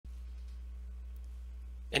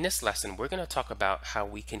In this lesson, we're going to talk about how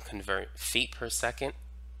we can convert feet per second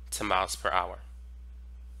to miles per hour.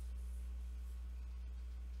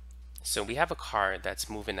 So we have a car that's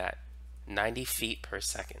moving at 90 feet per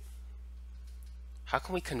second. How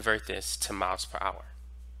can we convert this to miles per hour?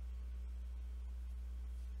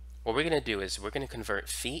 What we're going to do is we're going to convert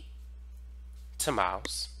feet to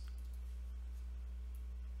miles,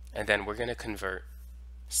 and then we're going to convert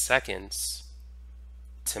seconds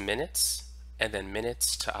to minutes, and then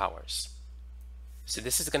minutes to hours. So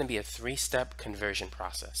this is going to be a three-step conversion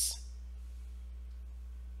process.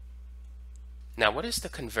 Now, what is the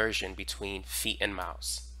conversion between feet and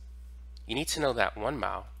miles? You need to know that 1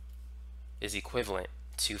 mile is equivalent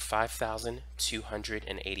to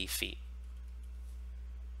 5,280 feet.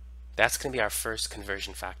 That's going to be our first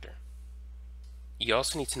conversion factor. You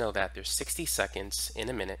also need to know that there's 60 seconds in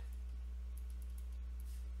a minute,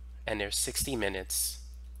 and there's 60 minutes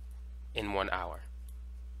in 1 hour.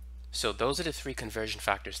 So those are the three conversion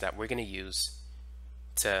factors that we're going to use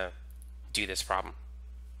to do this problem.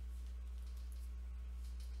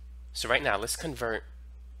 So right now, let's convert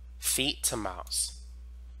feet to miles.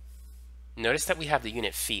 Notice that we have the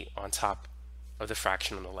unit feet on top of the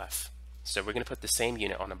fraction on the left. So we're going to put the same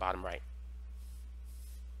unit on the bottom right.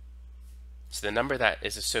 So the number that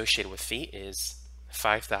is associated with feet is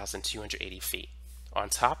 5,280 feet. On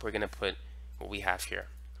top, we're going to put what we have here,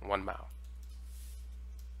 1 mile.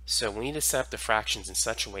 So we need to set up the fractions in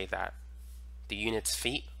such a way that the unit's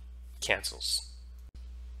feet cancels.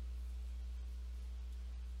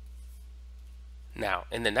 Now,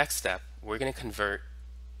 in the next step, we're going to convert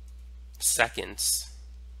seconds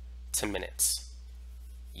to minutes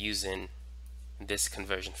using this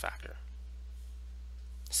conversion factor.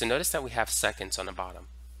 So notice that we have seconds on the bottom.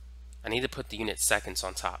 I need to put the unit seconds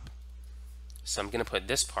on top. So I'm going to put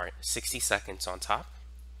this part, 60 seconds, on top,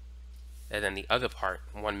 and then the other part,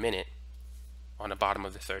 1 minute, on the bottom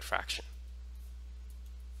of the third fraction.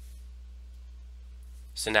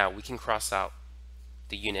 So now we can cross out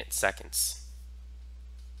the unit seconds.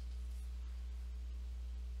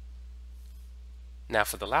 Now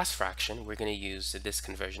for the last fraction, we're going to use this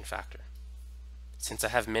conversion factor. Since I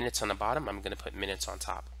have minutes on the bottom, I'm going to put minutes on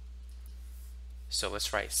top. So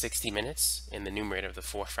let's write 60 minutes in the numerator of the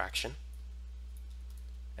fourth fraction,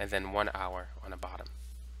 and then 1 hour on the bottom.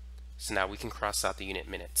 So now we can cross out the unit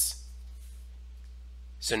minutes.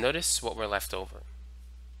 So notice what we're left over.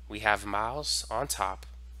 We have miles on top,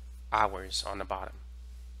 hours on the bottom.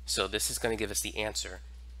 So this is going to give us the answer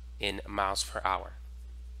in miles per hour.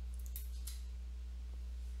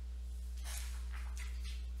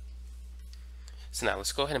 So now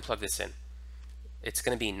let's go ahead and plug this in. It's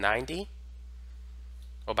going to be 90.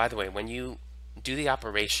 Oh, by the way, when you do the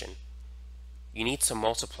operation, you need to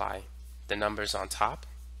multiply the numbers on top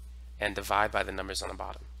and divide by the numbers on the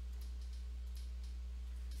bottom.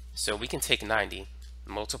 So we can take 90,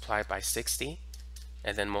 multiply it by 60,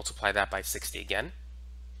 and then multiply that by 60 again,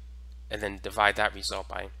 and then divide that result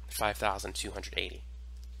by 5,280.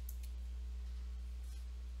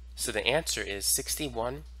 So the answer is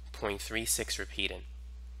 61.36 repeating,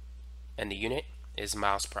 and the unit is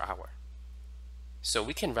miles per hour. So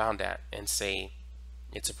we can round that and say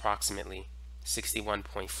it's approximately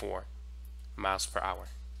 61.4 miles per hour.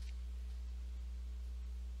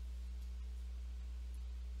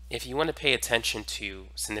 If you want to pay attention to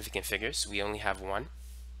significant figures, we only have one.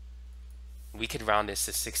 We could round this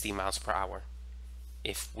to 60 miles per hour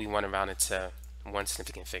if we want to round it to one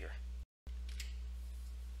significant figure.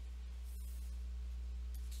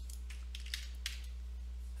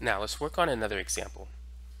 Now let's work on another example.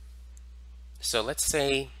 So let's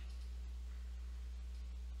say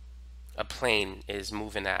a plane is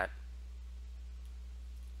moving at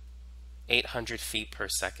 800 feet per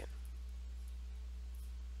second.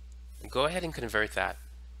 Go ahead and convert that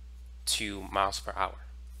to miles per hour.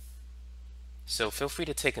 So feel free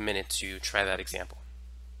to take a minute to try that example.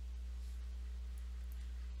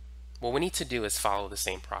 What we need to do is follow the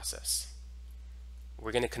same process.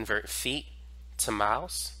 We're going to convert feet to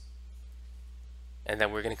miles, and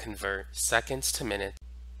then we're going to convert seconds to minutes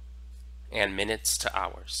and minutes to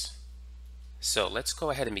hours. So let's go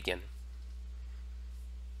ahead and begin.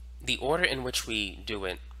 The order in which we do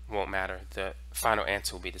it won't matter. The final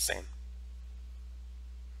answer will be the same.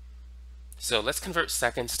 So let's convert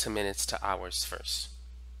seconds to minutes to hours first.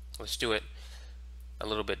 Let's do it a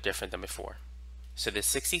little bit different than before. So there's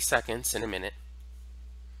 60 seconds in a minute,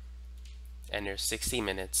 and there's 60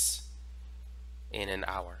 minutes in an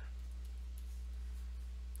hour.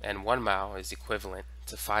 And 1 mile is equivalent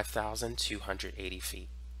to 5,280 feet.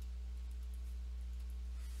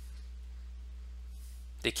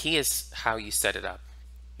 The key is how you set it up.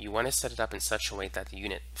 you want to set it up in such a way that the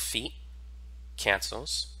unit feet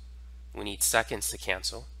cancels, we need seconds to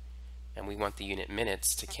cancel, and we want the unit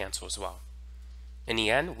minutes to cancel as well. In the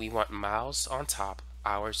end, we want miles on top,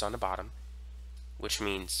 hours on the bottom, which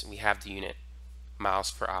means we have the unit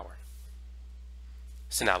miles per hour.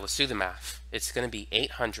 So now let's do the math. It's going to be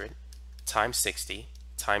 800 times 60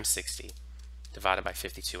 times 60 divided by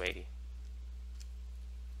 5280.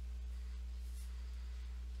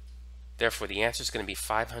 Therefore, the answer is going to be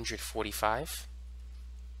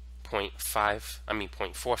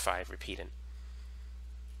 0.45 repeated.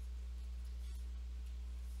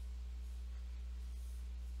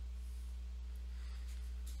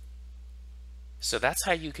 So that's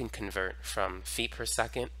how you can convert from feet per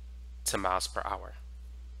second to miles per hour.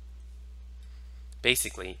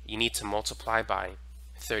 Basically, you need to multiply by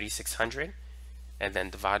 3600 and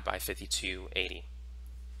then divide by 5280.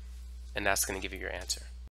 And that's going to give you your answer.